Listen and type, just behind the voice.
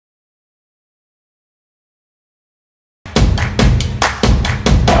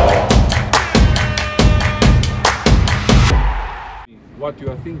what you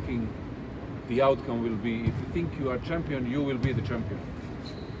are thinking, the outcome will be. If you think you are champion, you will be the champion.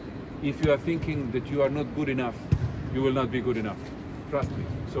 If you are thinking that you are not good enough, you will not be good enough. Trust me.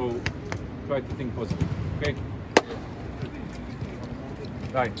 So try to think positive. Okay?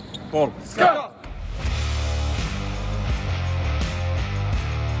 Right. Paul. Scott!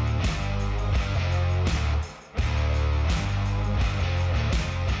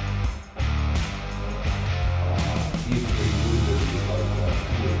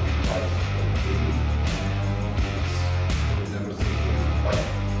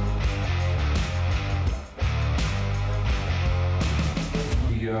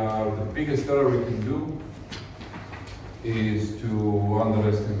 The biggest error we can do is to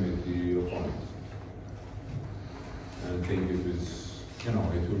underestimate the opponent and think it is,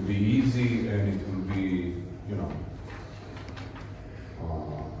 it will be easy and it will be,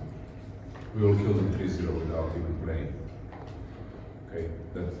 we will kill them 3-0 without even playing. Okay,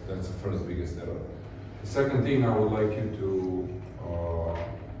 that's the first biggest error. The second thing I would like you to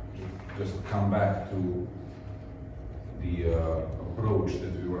just come back to the approach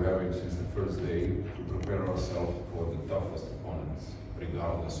that we were having since the first day to prepare ourselves for the toughest opponents,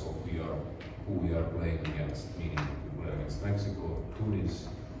 regardless of who we are playing against, meaning if we play against Mexico, Tunis,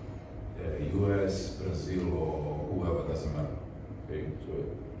 US, Brazil, or whoever, doesn't matter. Okay? So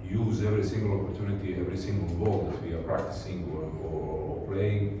use every single opportunity, every single ball that we are practicing or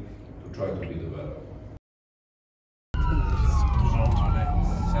playing to try to be the better.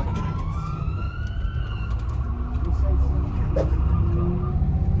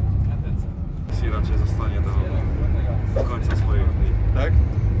 Raczej zostanie do końca swoich dni. Tak?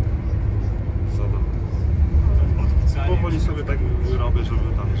 Powoli sobie tak robię, żeby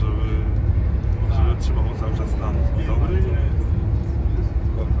trzymał cały czas stan dobry.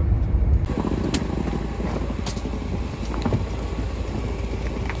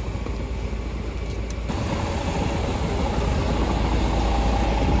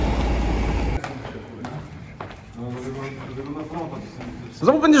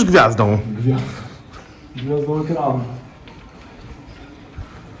 Znowu będziesz gwiazdą. Gwiazdą ekranu.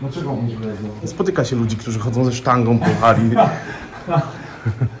 Dlaczego być gwiazdą? Spotyka się ludzi, którzy chodzą ze sztangą po hali.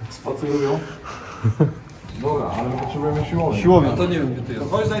 Spacerują. Dobra, ale my potrzebujemy siłowni. Siłownia. No to nie wiem, gdzie ty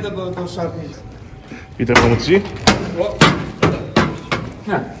jest. Chodź, znajdę do szatni. Witam, pomóc ci?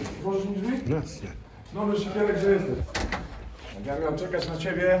 Nie. Możesz mi drzwi? Jasnie. Dobry Siekierek, gdzie jesteś? Jak ja miał czekać na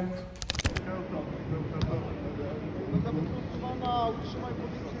ciebie. Utrzymaj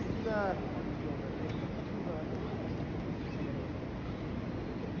pozycję chwilę.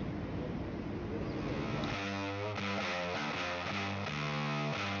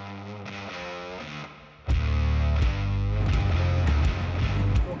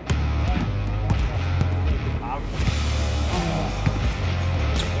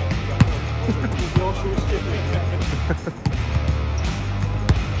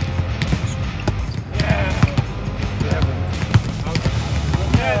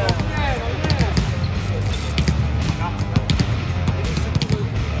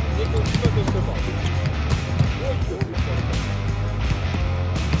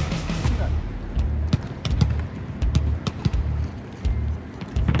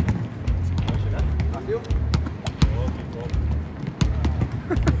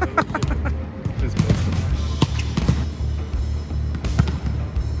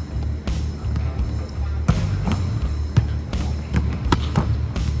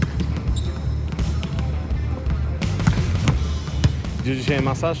 Gdzie dzisiaj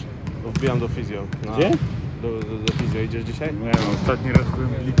masaż? Bo wbijam do fizjo. Gdzie? Do fizjo. Idziesz dzisiaj? Nie wiem, ostatni raz byłem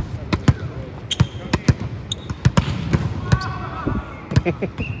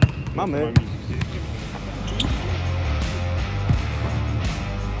Mamy.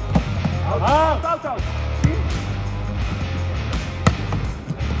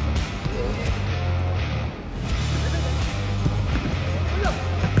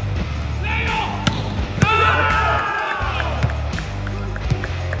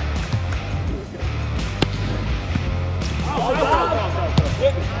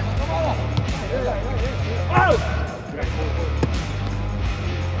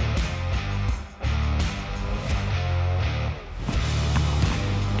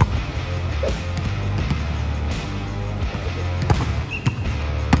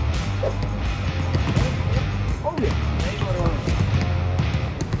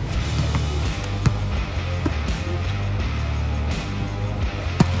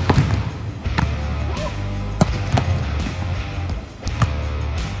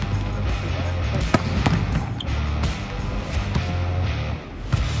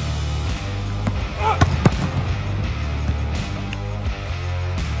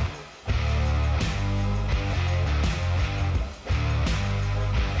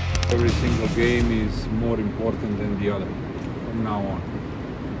 every single game is more important than the other from now on.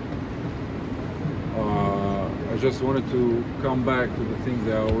 I just wanted to come back to the things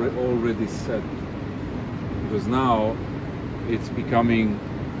that I already said, because now it's becoming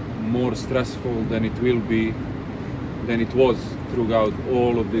more stressful than it will be, than it was throughout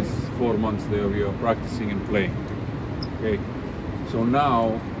all of these 4 months that we are practicing and playing. Okay, so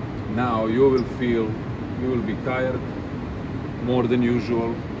now you will feel, you will be tired more than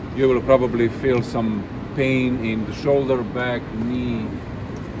usual. You will probably feel some pain in the shoulder, back, knee,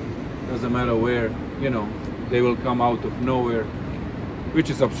 doesn't matter where, you know, they will come out of nowhere, which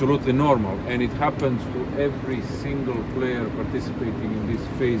is absolutely normal, and it happens to every single player participating in this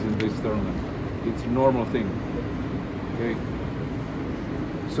phase in this tournament. It's a normal thing. Okay.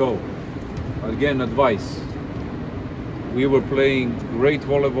 So, again, advice. We were playing great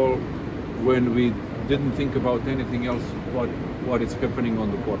volleyball when we didn't think about anything else what is happening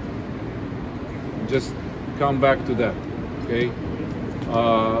on the court. Just come back to that. Okay.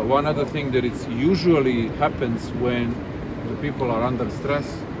 One other thing that it's usually happens when the people are under stress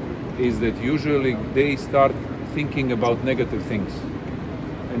is that usually they start thinking about negative things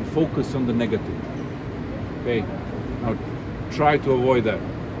and focus on the negative. Okay, now try to avoid that.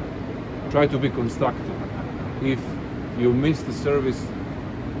 Try to be constructive. If you miss the service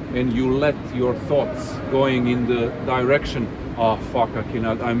and you let your thoughts going in the direction, oh fuck,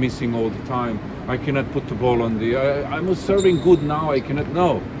 I'm missing all the time, I cannot put the ball on the, I'm serving good now, I cannot,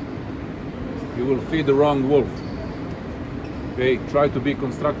 no. You will feed the wrong wolf. Okay, try to be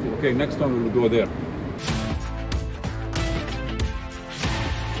constructive. Okay, next time we will go there.